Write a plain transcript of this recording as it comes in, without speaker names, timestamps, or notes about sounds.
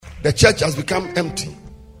The church has become empty.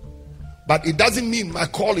 But it doesn't mean my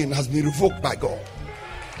calling has been revoked by God.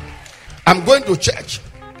 I'm going to church.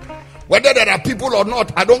 Whether there are people or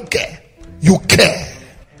not, I don't care. You care.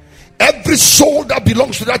 Every soul that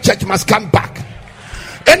belongs to that church must come back.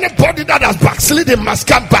 Anybody that has backslidden must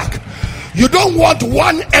come back. You don't want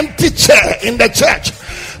one empty chair in the church.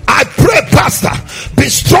 I pray, Pastor, be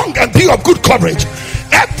strong and be of good courage.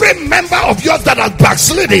 Every member of yours that has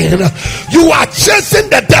backslidden, you are chasing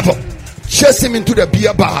the devil. Chase him into the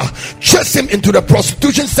beer bar, chase him into the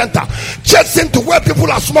prostitution center, chase him to where people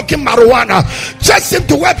are smoking marijuana, chase him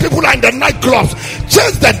to where people are in the nightclubs.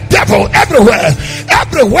 Chase the devil everywhere.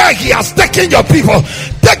 Everywhere he has taken your people,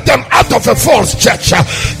 take them out of a false church,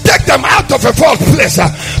 take them out of a false place.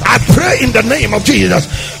 I pray in the name of Jesus,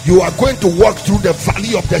 you are going to walk through the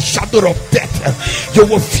valley of the shadow of death. You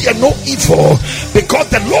will fear no evil, because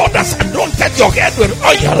the Lord has anointed your head with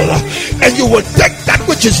oil, and you will take that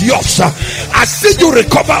which is yours. I see you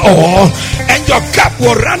recover all, and your cup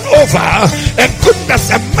will run over, and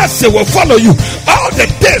goodness and mercy will follow you all the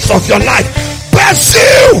days of your life.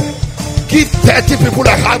 Pursue. Give 30 people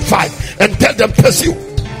a high five and tell them, pursue.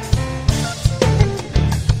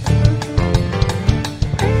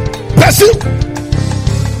 Pursue.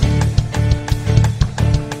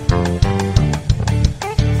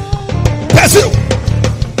 Pursue.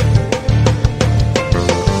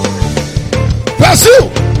 Pursue.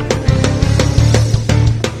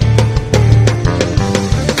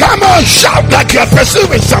 Come on, shout like you're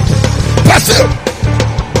pursuing something. Pursue.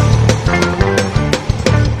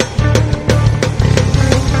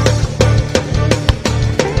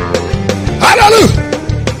 Hallelujah.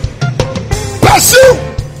 Pursue.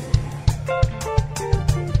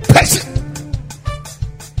 Pursue.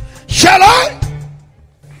 Shall I?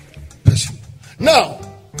 Pursue. Now,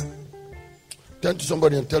 turn to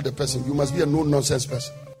somebody and tell the person, you must be a no-nonsense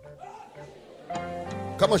person.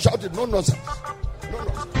 Come on, shout it. No nonsense.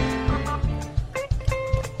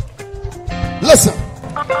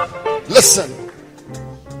 Listen.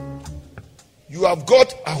 You have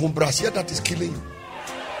got a humbrasia that is killing you.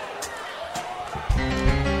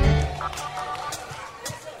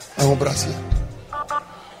 A humbrasia.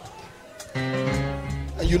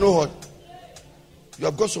 And you know what? You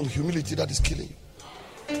have got some humility that is killing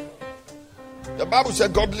you. The Bible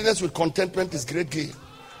said godliness with contentment is great gain.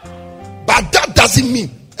 But that doesn't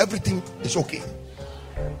mean everything is okay.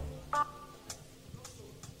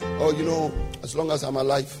 Oh, you know, as long as I'm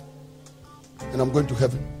alive and I'm going to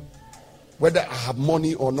heaven, whether I have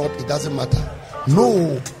money or not, it doesn't matter.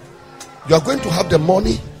 No, you are going to have the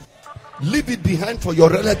money, leave it behind for your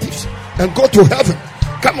relatives, and go to heaven.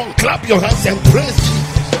 Come on, clap your hands and praise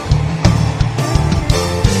Jesus.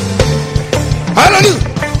 Hallelujah.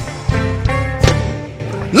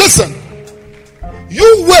 Listen,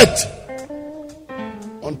 you wait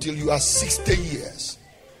until you are 60 years,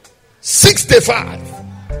 65.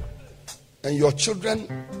 And your children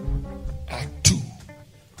are 2,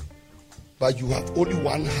 but you have only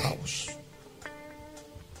one house.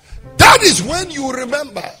 That is when you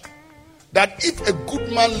remember that if a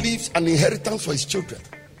good man leaves an inheritance for his children,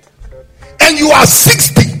 and you are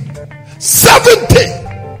 60,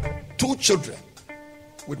 70, 2 children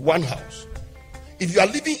with one house. If you are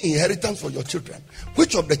leaving inheritance for your children,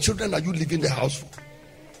 which of the children are you leaving the house for?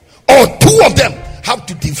 Or 2 of them have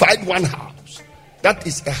to divide one house. That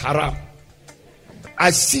is a haram. I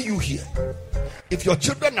see you here. If your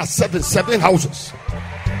children are 7 houses.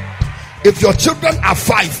 If your children are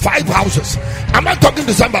 5 houses. Am I talking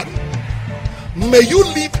to somebody? May you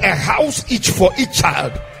leave a house each for each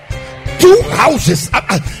child. 2 houses.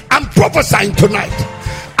 I'm prophesying tonight.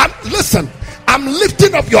 Listen, I'm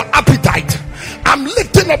lifting up your appetite. I'm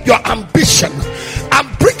lifting up your ambition. I'm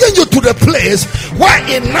bringing you to the place where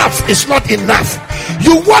enough is not enough.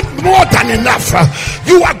 You want more than enough.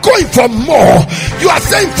 You are going for more. You are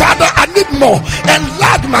saying, Father, I need more.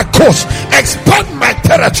 Enlarge my course. Expand my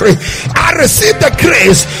territory. I receive the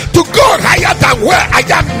grace to go higher than where I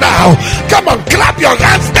am now. Come on, clap your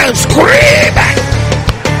hands and scream.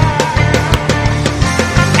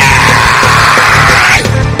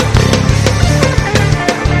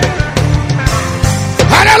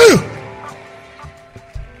 Hallelujah.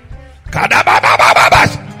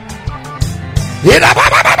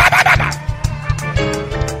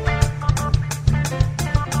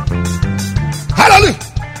 Hallelujah.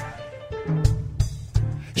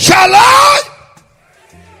 Shall I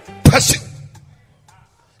pursue?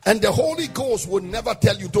 And the Holy Ghost will never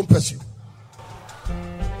tell you don't pursue.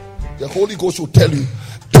 The Holy Ghost will tell you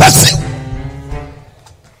pursue.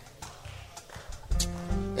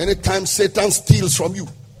 Anytime Satan steals from you,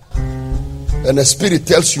 And the spirit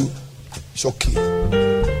tells you it's okay.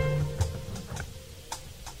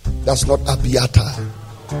 That's not Abiathar.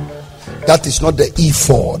 That is not the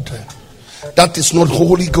ephod. That is not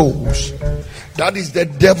Holy Ghost. That is the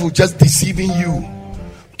devil just deceiving you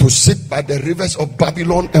to sit by the rivers of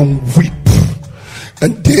Babylon and weep.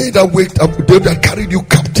 And they that waked up, they that carried you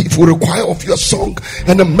captive will require of your song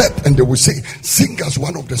and a map, and they will say, sing us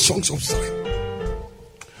one of the songs of Zion.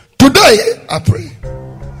 Today, I pray,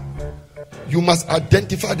 you must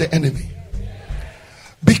identify the enemy.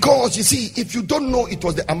 Because you see, if you don't know it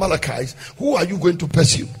was the Amalekites, who are you going to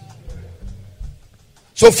pursue?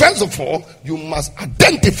 So first of all, you must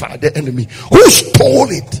identify the enemy. Who stole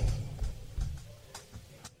it?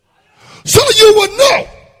 So you will know.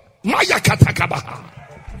 Maya Katakabaha,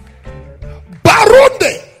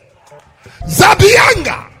 Barunde,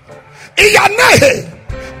 Zabianga, Iyanehe,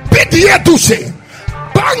 Bidieduse,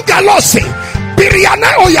 Bangalose,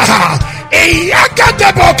 Biriane Oyaha, Iyaka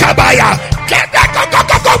Debokabaya,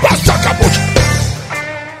 Kedakokokokobasakabush.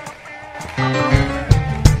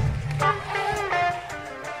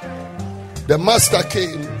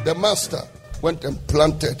 The master went and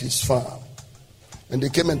planted his farm. And they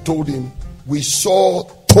came and told him, we saw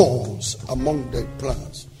thorns among the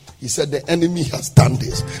plants. He said the enemy has done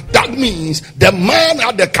this. That means the man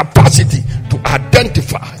had the capacity to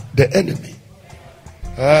identify the enemy.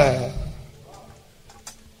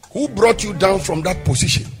 Who brought you down from that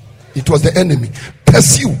position? It was the enemy.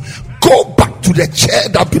 Pursue. Go back to the chair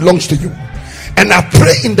that belongs to you. And I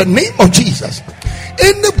pray in the name of Jesus,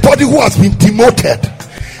 anybody who has been demoted,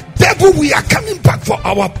 devil, we are coming back for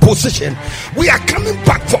our position. We are coming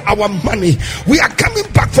back for our money. We are coming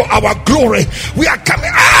back for our glory. We are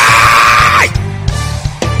coming.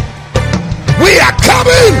 We are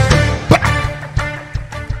coming back.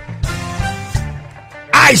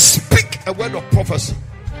 I speak a word of prophecy.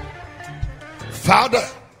 Father,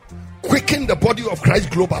 quicken the body of Christ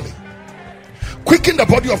globally. Quicken the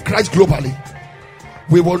body of Christ globally.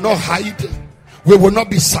 We will not hide. We will not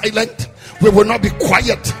be silent. We will not be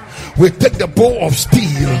quiet. We take the bow of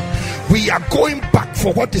steel. We are going back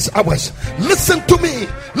for what is ours. Listen to me.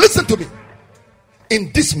 Listen to me.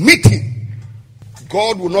 In this meeting,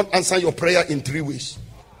 God will not answer your prayer in 3 ways.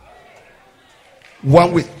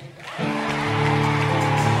 One way.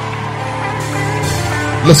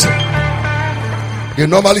 Listen. They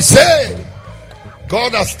normally say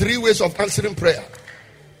God has 3 ways of answering prayer.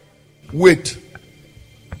 Wait.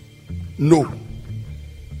 No.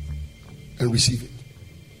 And receive it.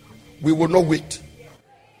 We will not wait.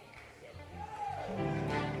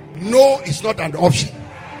 No is not an option.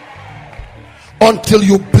 Until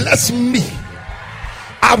you bless me,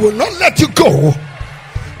 I will not let you go.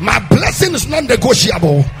 My blessing is not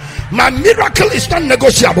negotiable. My miracle is not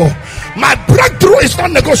negotiable. My breakthrough is not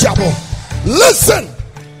negotiable. Listen.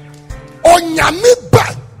 Onyame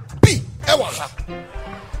ba bi ewaha.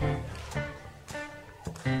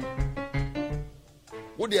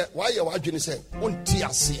 Why you watching say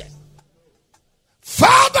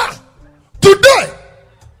Father, today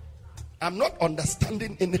I'm not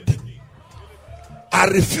understanding anything. I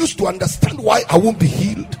refuse to understand why I won't be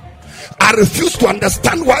healed. I refuse to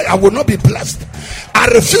understand why I will not be blessed. I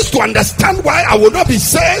refuse to understand why I will not be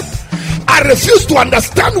saved. I refuse to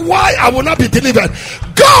understand why I will not be delivered.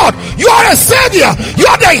 God, you are a savior. You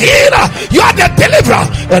are the healer. You are the deliverer.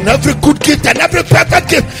 And every good gift and every perfect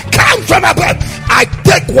gift comes from above. I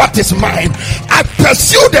take what is mine. I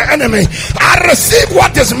pursue the enemy. I receive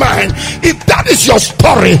what is mine. If that is your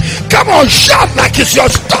story, come on, shout like it's your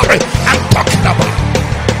story. I'm talking about.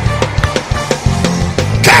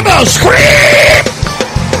 Come on, scream.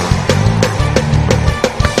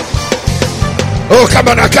 Oh, come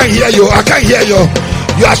on, I can't hear you. I can't hear you.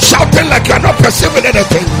 You are shouting like you are not perceiving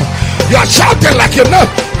anything. You are shouting like you're not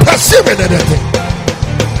perceiving anything.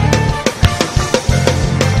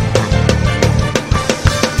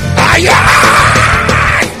 Aye.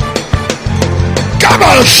 Come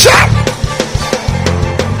on, shout.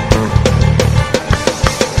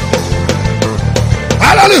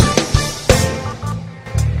 Hallelujah.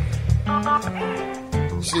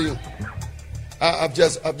 See, I've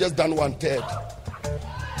just done 1/3.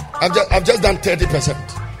 I've just done 30%.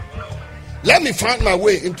 Let me find my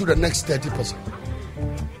way into the next 30%.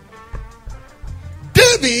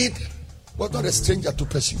 David was not a stranger to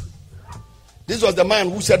pursue. This was the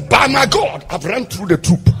man who said, by my God, I've run through the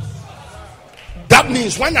troop. That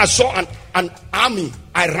means when I saw an army,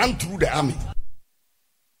 I ran through the army.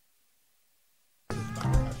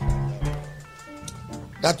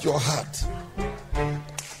 That's your heart.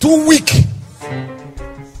 Too weak.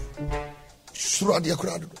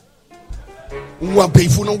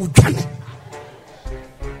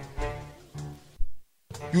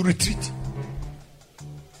 you retreat.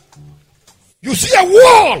 You see a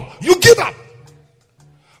wall, you give up.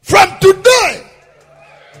 From today,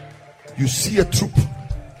 you see a troop,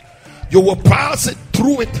 you will pass it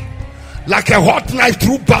through it like a hot knife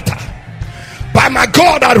through butter. By my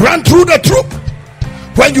God, I ran through the troop.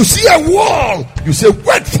 When you see a wall, you say,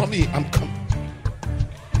 wait for me, I'm coming.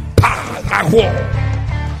 Pass that wall.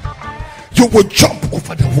 You will jump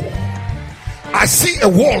over the wall. I see a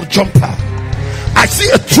wall jumper. I see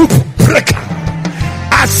a troop breaker.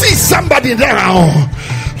 I see somebody now.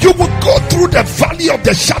 You will go through the valley of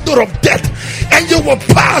the shadow of death, and you will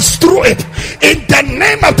pass through it in the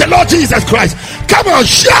name of the Lord Jesus Christ. Come on,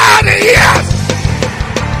 shout it, yes.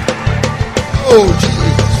 Oh, Jesus.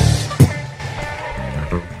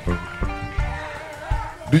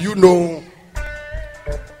 Do you know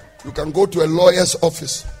you can go to a lawyer's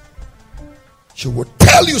office? She will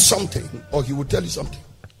tell you something, or he will tell you something,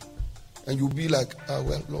 and you'll be like,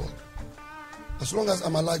 well, Lord, as long as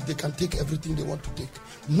I'm alive, they can take everything they want to take.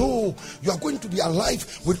 No, you are going to be alive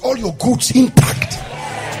with all your goods intact.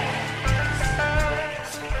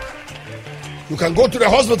 You can go to the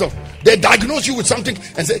hospital. They diagnose you with something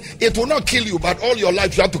and say, it will not kill you, but all your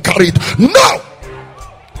life you have to carry it. No!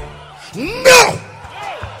 No!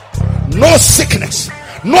 No sickness.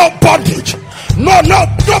 No bondage. No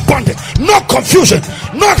bondage. No confusion.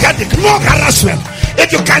 No headache. No harassment.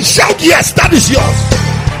 If you can shout yes, that is yours.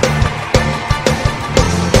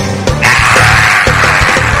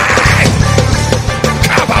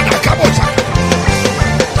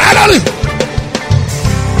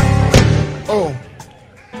 Oh,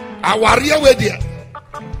 our real way there.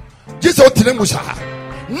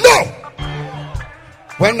 No.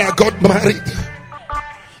 When I got married,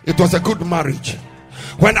 it was a good marriage.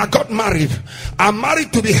 When I got married, I'm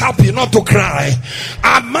married to be happy, not to cry.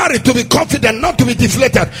 I'm married to be confident, not to be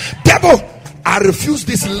deflated. Devil, I refuse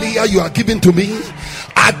this Leah you are giving to me.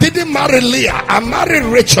 I didn't marry Leah, I married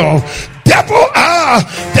Rachel. Devil,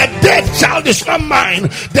 the dead child is not mine,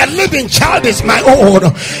 the living child is my own.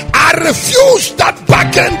 I refuse that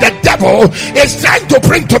bargain the devil is trying to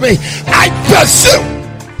bring to me. I pursue.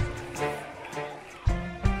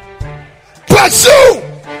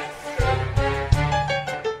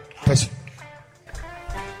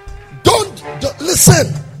 Don't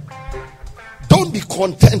listen. Don't be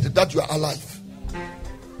content that you are alive.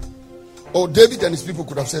 Oh, David and his people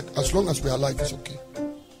could have said, as long as we are alive, it's okay.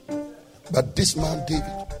 But this man,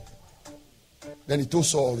 David, then he told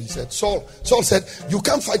Saul, he said, Saul said, you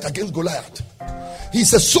can't fight against Goliath.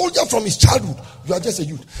 He's a soldier from his childhood. You are just a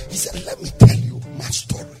youth. He said, let me tell you my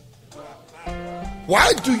story.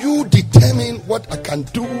 Why do you determine what I can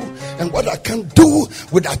do and what I can't do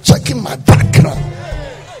without checking my background?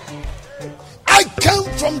 I came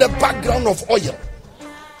from the background of oil.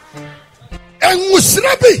 And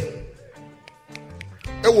Musrabi,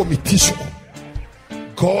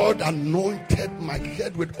 God anointed my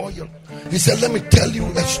head with oil. He said, let me tell you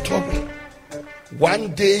a story.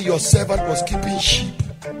 One day your servant was keeping sheep,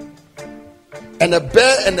 and a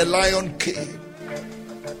bear and a lion came.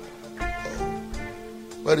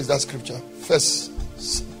 Where is that scripture? First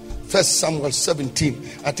Samuel 17.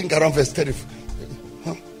 I think around verse 34.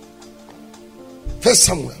 First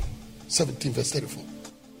Samuel 17 verse 34.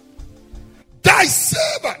 Thy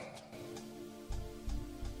servant.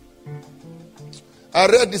 I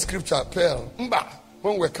read this scripture, Pearl,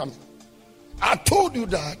 when we're coming. I told you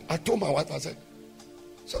that. I told my wife, I said,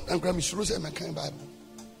 sometimes Grammy should say my kind Bible.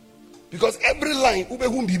 Because every line,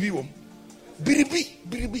 biribi,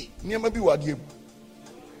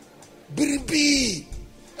 biribi.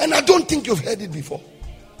 And I don't think you've heard it before.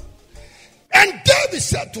 And David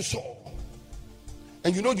said to Saul,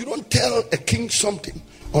 and you know, you don't tell a king something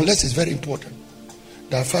unless it's very important.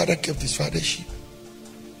 Thy father kept his father's sheep.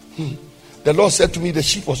 The Lord said to me, the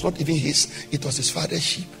sheep was not even his, it was his father's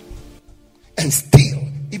sheep. And still,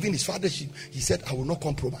 even his father's sheep, he said, I will not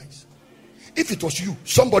compromise. If it was you,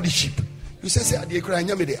 somebody's sheep, you say,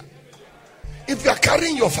 if you are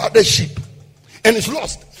carrying your father's sheep and it's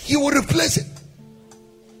lost, he will replace it.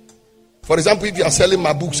 For example, if you are selling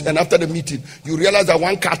my books and after the meeting, you realize that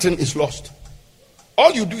one carton is lost.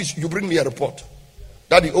 All you do is you bring me a report.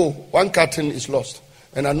 Daddy, one carton is lost.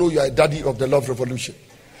 And I know you are a daddy of the love revolution.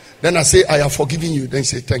 Then I say, I have forgiven you. Then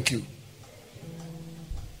say, thank you.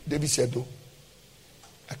 David said,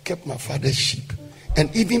 I kept my father's sheep.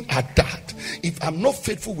 And even at that, if I'm not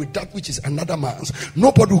faithful with that which is another man's,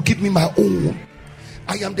 nobody will give me my own.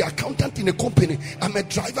 I am the accountant in a company. I'm a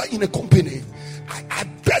driver in a company. I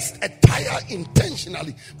burst a tire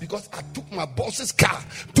intentionally because I took my boss's car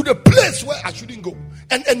to the place where I shouldn't go.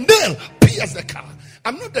 And a nail pierced the car.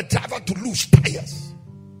 I'm not the driver to lose tires.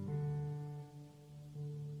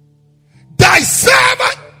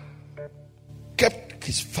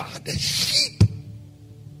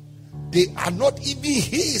 They are not even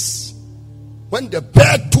his. When the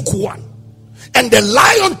bear took one and the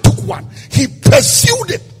lion took one, he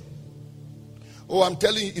pursued it. Oh, I'm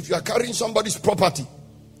telling you, if you are carrying somebody's property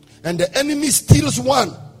and the enemy steals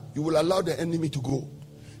one, you will allow the enemy to go.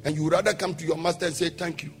 And you would rather come to your master and say,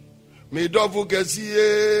 thank you. Your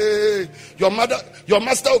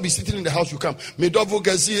master will be sitting in the house, you come.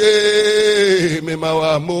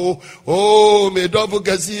 Oh,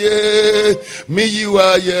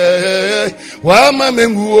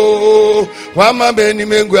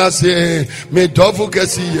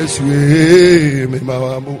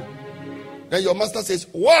 then your master says,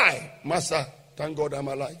 why? Master, thank God I'm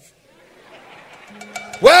alive.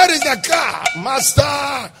 Where is the car?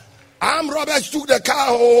 Master, armed robbers took the car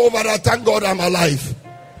over. I thank God I'm alive.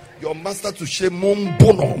 Your master to say,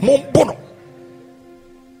 Mombono.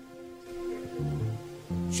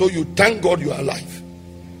 So you thank God you are alive.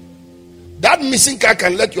 That missing car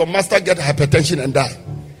can let your master get hypertension and die.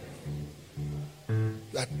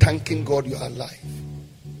 You are thanking God you are alive.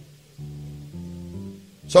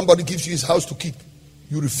 Somebody gives you his house to keep.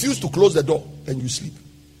 You refuse to close the door and you sleep.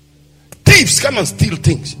 Thieves come and steal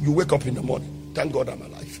things. You wake up in the morning. Thank God I'm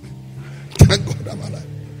alive. Thank God I'm alive.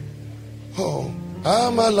 Oh,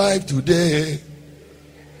 I'm alive today.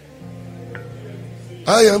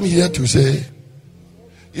 I am here to say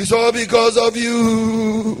it's all because of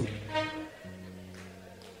you.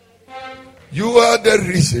 You are the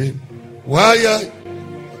reason why I...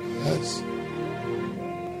 Yes.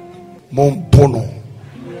 Mombono.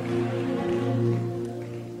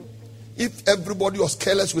 If everybody was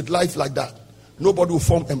careless with life like that, nobody will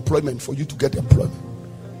form employment for you to get employment.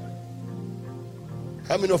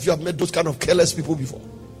 How many of you have met those kind of careless people before?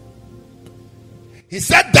 He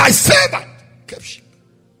said, thy servant kept sheep.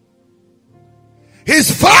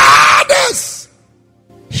 His father's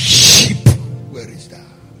sheep. Where is that?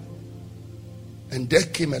 And there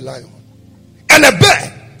came a lion and a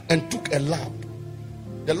bear and took a lamb.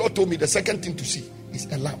 The Lord told me the second thing to see is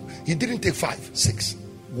a lamb. He didn't take 5, 6,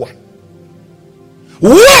 1.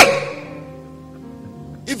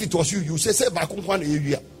 If it was you, you say back one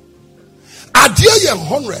area. Adia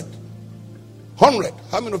 100. 100.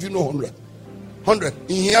 How many of you know 100? 100.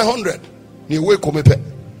 In here 100. Ni we come pe.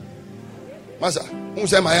 Masa, who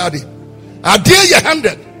say my adi? Adia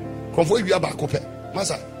 100. Come for you back pe.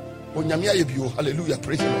 Masa, onyamia ye bio. Hallelujah.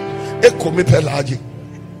 Praise the Lord. E come pe laji.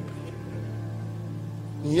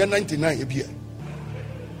 In here 99 ye bia.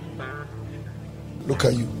 Look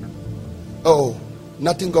at you. Oh,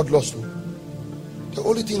 nothing got lost. The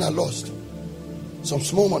only thing I lost, some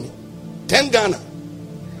small money, 10 Ghana.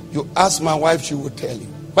 You ask my wife, she will tell you.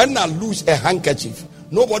 When I lose a handkerchief,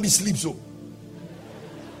 nobody sleeps. So,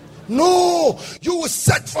 no, you will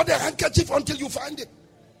search for the handkerchief until you find it.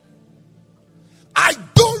 I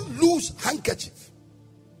don't lose handkerchief,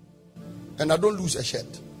 and I don't lose a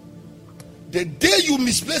shirt. The day you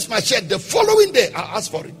misplace my shirt, the following day I ask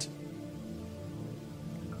for it.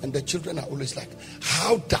 And the children are always like,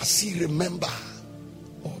 how does he remember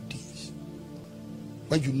all these?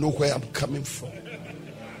 When you know where I'm coming from.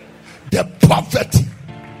 The poverty.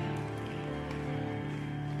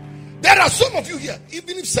 There are some of you here,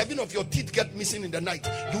 even if 7 of your teeth get missing in the night,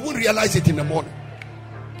 you won't realize it in the morning.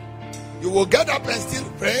 You will get up and still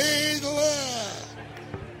praise the Lord.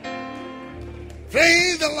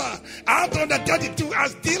 Praise the Lord. Out of the 32, I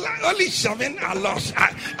still only 7 are lost.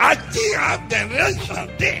 I still have the rest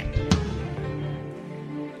of them.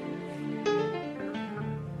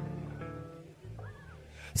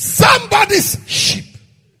 Somebody's sheep.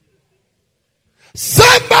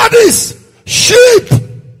 Somebody's sheep.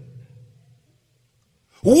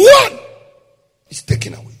 One is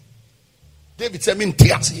taken away. David said, "In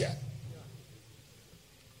tears here.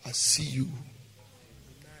 I see you."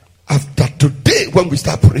 After today, when we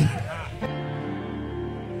start praying,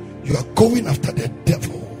 you are going after the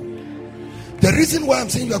devil. The reason why I'm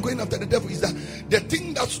saying you are going after the devil is that the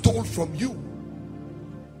thing that stole from you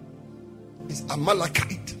is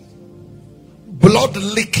Amalekite,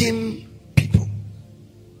 blood-licking people,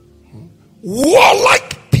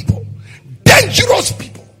 warlike people, dangerous people.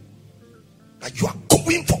 That you are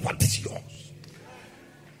going for what is yours.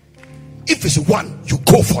 If it's one, you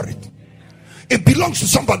go for it. It belongs to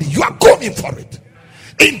somebody. You are going for it.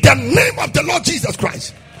 In the name of the Lord Jesus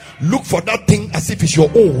Christ, look for that thing as if it's your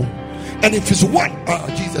own. And if it's one,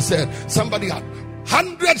 Jesus said, somebody had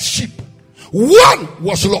 100 sheep. One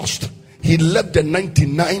was lost. He left the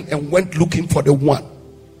 99 and went looking for the one.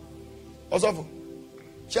 Also,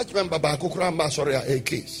 church member, sorry, a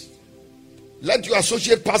case. Let your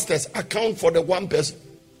associate pastors account for the one person.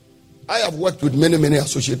 I have worked with many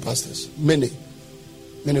associate pastors. Many.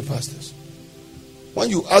 Many pastors. When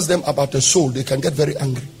you ask them about a soul, they can get very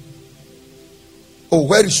angry. Oh,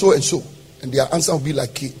 where is so and so? And their answer will be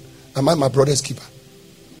like, Cain, am I my brother's keeper?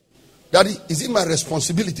 Daddy, is it my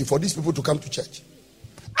responsibility for these people to come to church?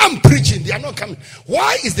 I'm preaching, they are not coming.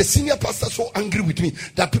 Why is the senior pastor so angry with me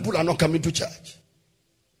that people are not coming to church?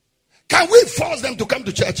 Can we force them to come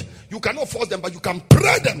to church? You cannot force them, but you can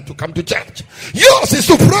pray them to come to church. Yours is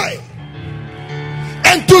to pray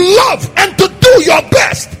and to love and to do your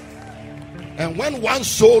best. And when one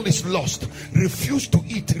soul is lost, refuse to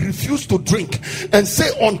eat, refuse to drink, and say,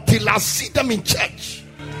 until I see them in church.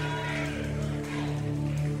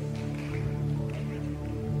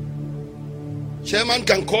 Chairman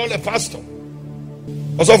can call a pastor.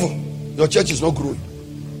 Osofo, your church is not growing.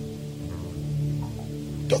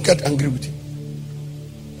 Don't get angry with him.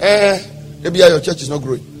 Maybe your church is not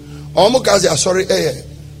growing. Omokazi, sorry,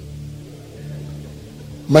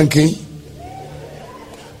 Mankin.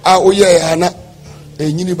 Oh yeah, Anna,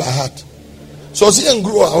 a nini by heart. So see and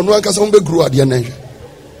grow. I know I can some grow at the end.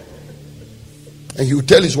 And he will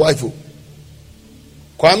tell his wife,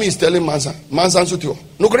 Kwame is telling Mansa Sutio,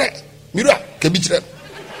 no great, Mira, Kebitre.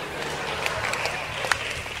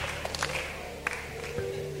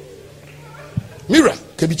 Mira,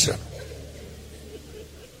 Kebitre.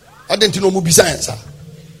 I didn't know Mubi science.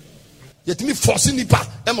 Yet me forcing the pa,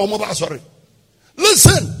 Emma, sorry.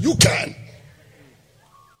 Listen, you can.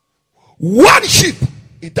 One sheep,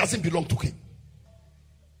 it doesn't belong to him.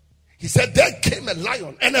 He said, there came a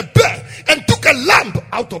lion and a bear and took a lamb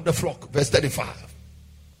out of the flock. Verse 35.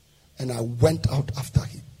 And I went out after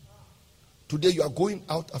him. Today you are going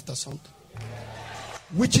out after something.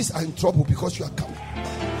 Witches are in trouble because you are coming.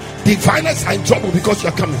 Diviners are in trouble because you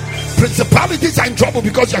are coming. Principalities are in trouble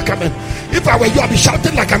because you are coming. If I were you, I'd be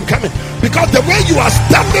shouting like I'm coming. Because the way you are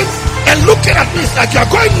standing and looking at me is like you are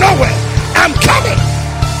going nowhere. I'm coming.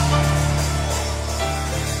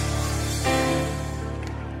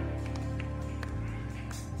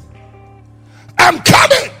 I'm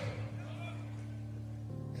coming.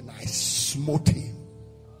 And I smote him.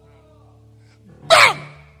 Bam!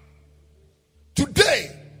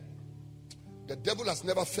 Today, the devil has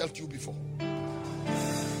never felt you before.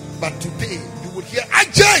 But today, you will hear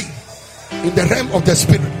Ajay in the realm of the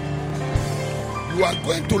spirit. You are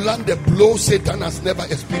going to land a blow Satan has never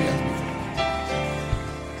experienced before.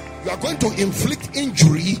 You are going to inflict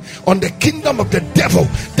injury on the kingdom of the devil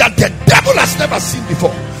that the devil has never seen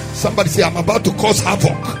before. Somebody say, I'm about to cause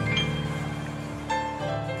havoc.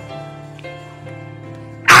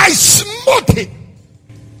 I smote him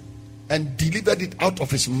and delivered it out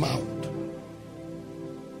of his mouth.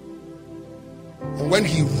 And when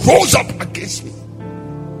he rose up against me,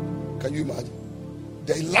 can you imagine?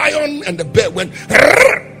 The lion and the bear went.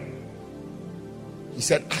 He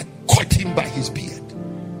said, I caught him by his beard.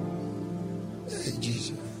 Hey,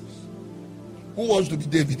 Jesus. Who wants to be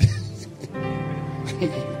David?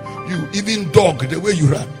 You, even dog, the way you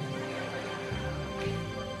run.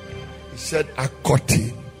 He said, I caught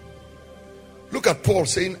him. Look at Paul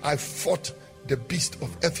saying, I fought the beast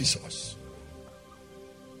of Ephesus.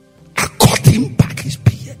 I caught him by his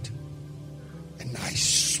beard. And I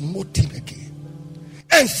smote him again.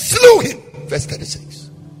 And slew him. Verse 36.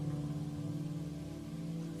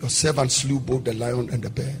 Your servant slew both the lion and the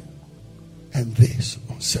bear. And this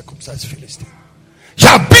uncircumcised Philistine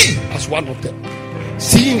shall be as one of them,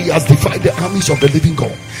 seeing he has defied the armies of the living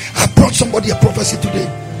God. I brought somebody a prophecy today.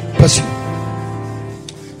 Pursue.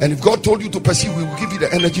 And if God told you to pursue, we will give you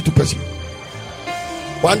the energy to pursue.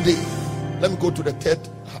 One day, let me go to the third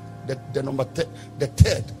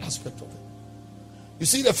aspect of it. You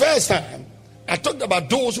see, the first time I talked about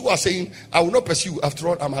those who are saying, I will not pursue, after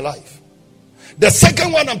all I'm alive. The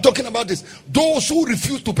second one I'm talking about is those who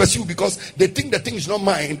refuse to pursue because they think the thing is not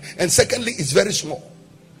mine, and secondly it's very small.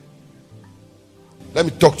 Let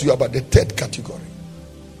me talk to you about the third category,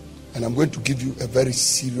 and I'm going to give you a very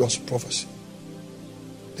serious prophecy.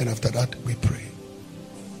 Then after that we pray.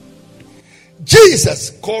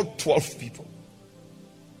 Jesus called 12 people.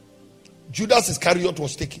 Judas Iscariot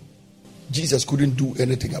was taken. Jesus couldn't do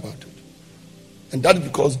anything about it. And that is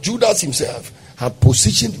because Judas himself had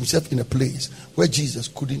positioned himself in a place where Jesus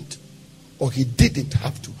couldn't, or he didn't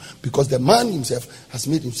have to, because the man himself has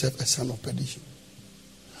made himself a son of perdition.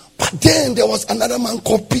 But then there was another man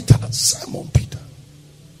called Peter, Simon Peter.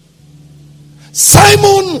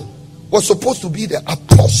 Simon was supposed to be the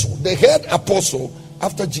apostle, the head apostle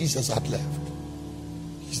after Jesus had left.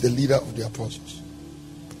 He's the leader of the apostles.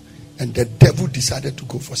 And the devil decided to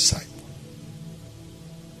go for Simon.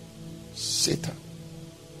 Satan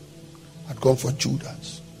had gone for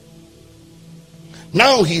Judas.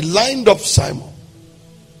 Now he lined up Simon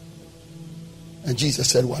And Jesus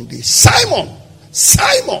said one day, Simon,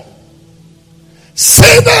 Simon,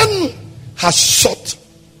 Satan has sought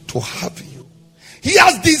to have you. He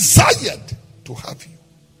has desired to have you,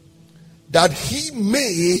 that he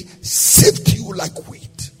may sift you like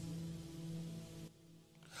wheat.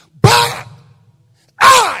 But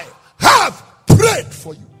I have prayed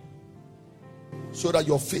for you, so that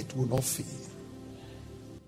your faith will not fail.